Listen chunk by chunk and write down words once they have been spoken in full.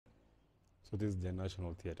So this is the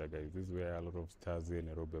National Theatre, guys. This is where a lot of stars here in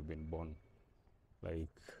Nairobi have been born, like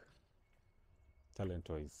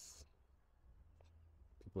talent-wise.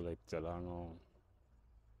 People like Jalano,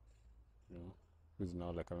 who's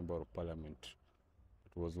now like a member of parliament.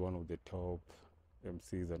 It was one of the top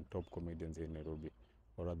MCs and top comedians here in Nairobi,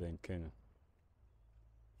 or rather in Kenya.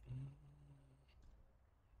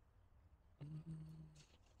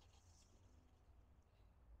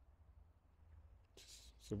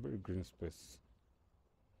 It's a very green space.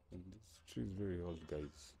 And this tree is very old,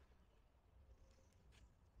 guys.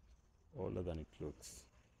 Older than it looks.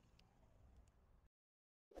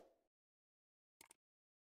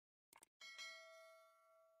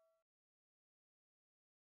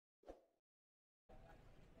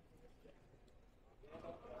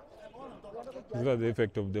 These are the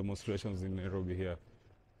effect of demonstrations in Nairobi here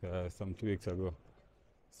some 2 weeks ago.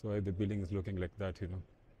 So why the building is looking like that,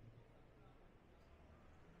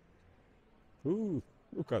 Ooh,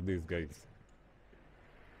 look at these guys.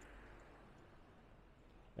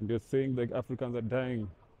 And you're saying like Africans are dying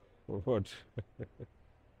or what?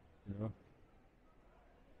 you know?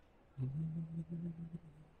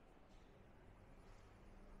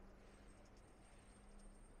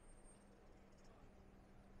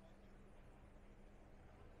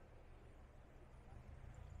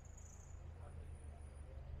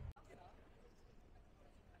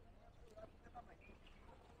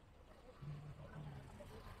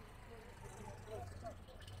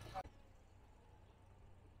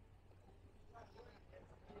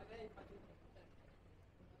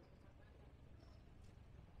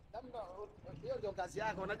 Hiyo ndio kazi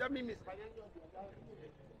yako. Unajua mimi sifanya hiyo.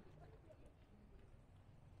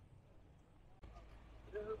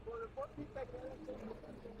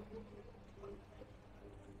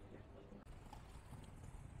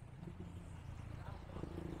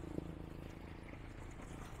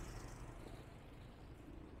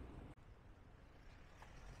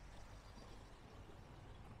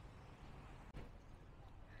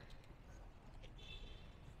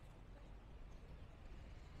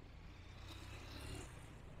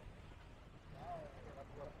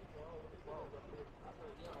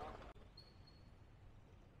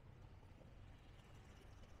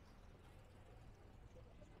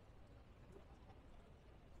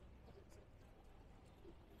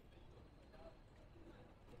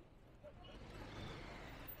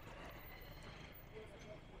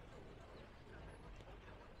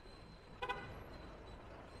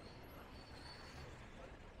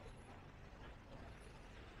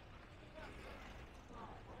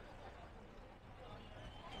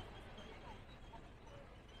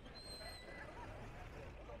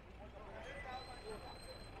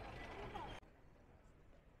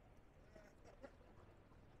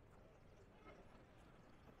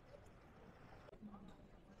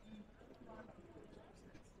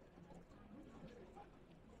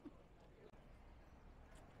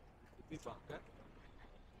 Pipa,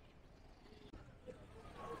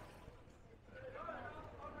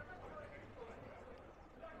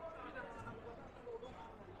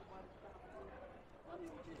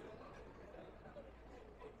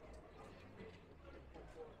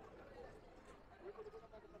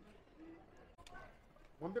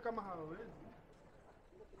 Mwambie kama hawezi.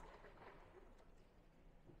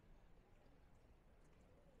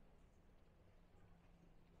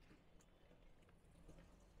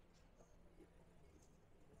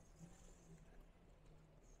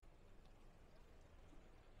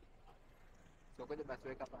 so kwenye basi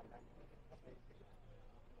weka panda.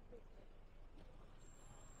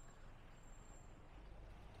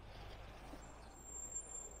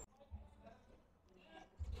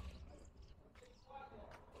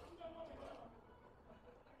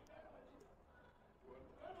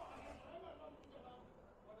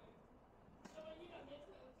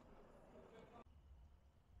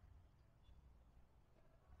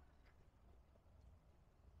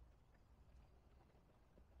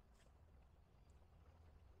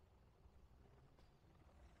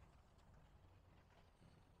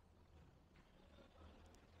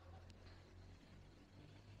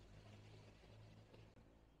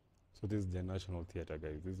 So this is the National Theatre,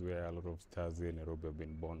 guys. This is where a lot of stars here in Nairobi have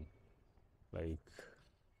been born, like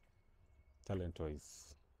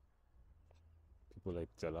talent-wise. People like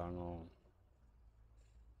Jalano,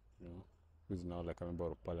 who's now like a member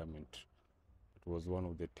of parliament. It was one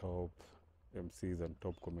of the top MCs and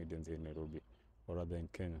top comedians here in Nairobi, or rather in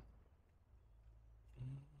Kenya.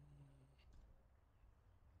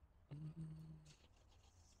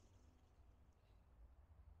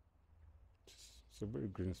 It's a very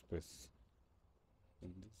green space.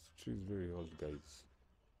 And this tree is very old, guys.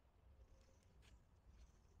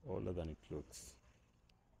 older than it looks.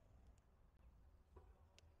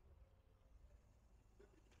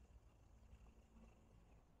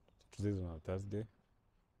 Today is on a Thursday.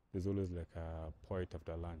 There's always like a poet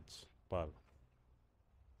after lunch, pal.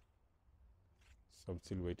 So I'm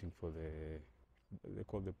still waiting for they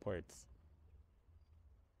call the poets.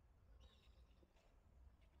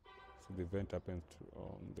 So the event happens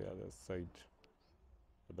on the other side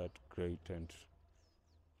of that grey tent.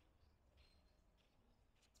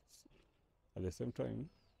 At the same time,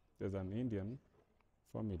 there's an Indian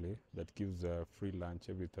family that gives a free lunch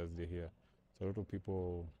every Thursday here. So a lot of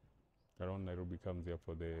people around Nairobi comes here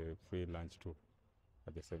for the free lunch too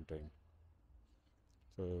at the same time.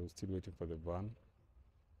 So still waiting for the van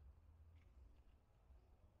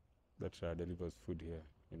that delivers food here,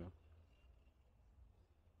 you know.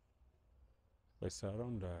 But it's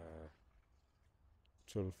around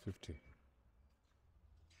 12:50.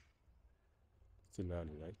 Still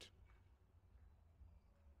early, right?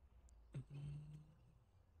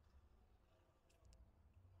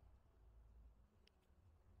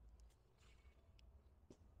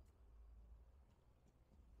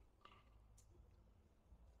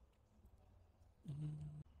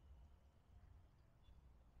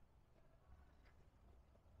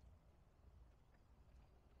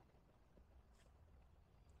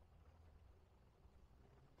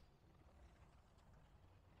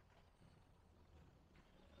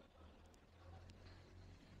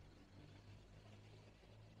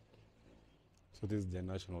 So this is the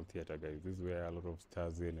National Theatre, guys. This is where a lot of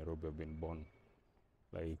stars here in Nairobi have been born,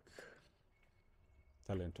 like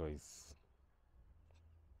talent-wise.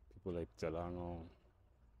 People like Jalano,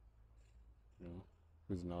 you know,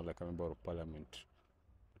 who's now like a member of parliament.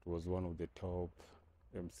 It was one of the top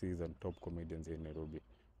MCs and top comedians here in Nairobi,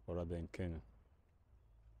 or rather in Kenya.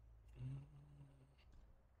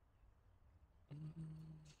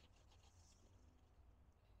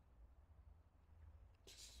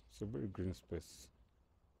 It's a very green space.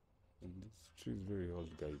 And this tree is very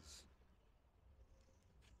old, guys.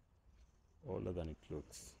 Older than it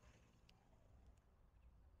looks.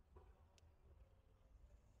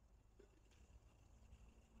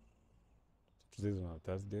 Today is on a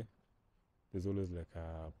Thursday. There's always like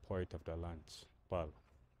a poet after lunch, pal.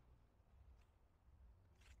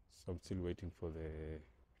 So I'm still waiting for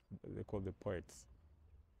they call the poets.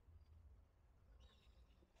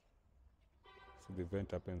 So the event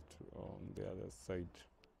happens on the other side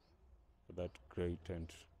of that grey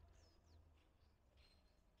tent.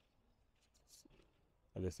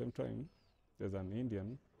 At the same time, there's an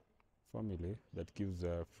Indian family that gives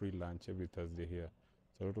a free lunch every Thursday here.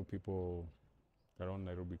 So a lot of people around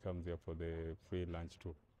Nairobi comes here for the free lunch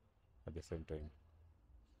too at the same time.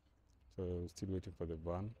 So still waiting for the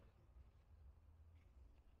van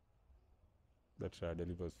that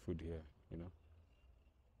delivers food here, you know.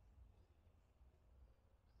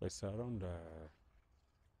 But it's around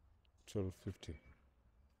 12:50.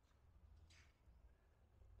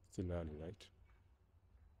 Still early, right?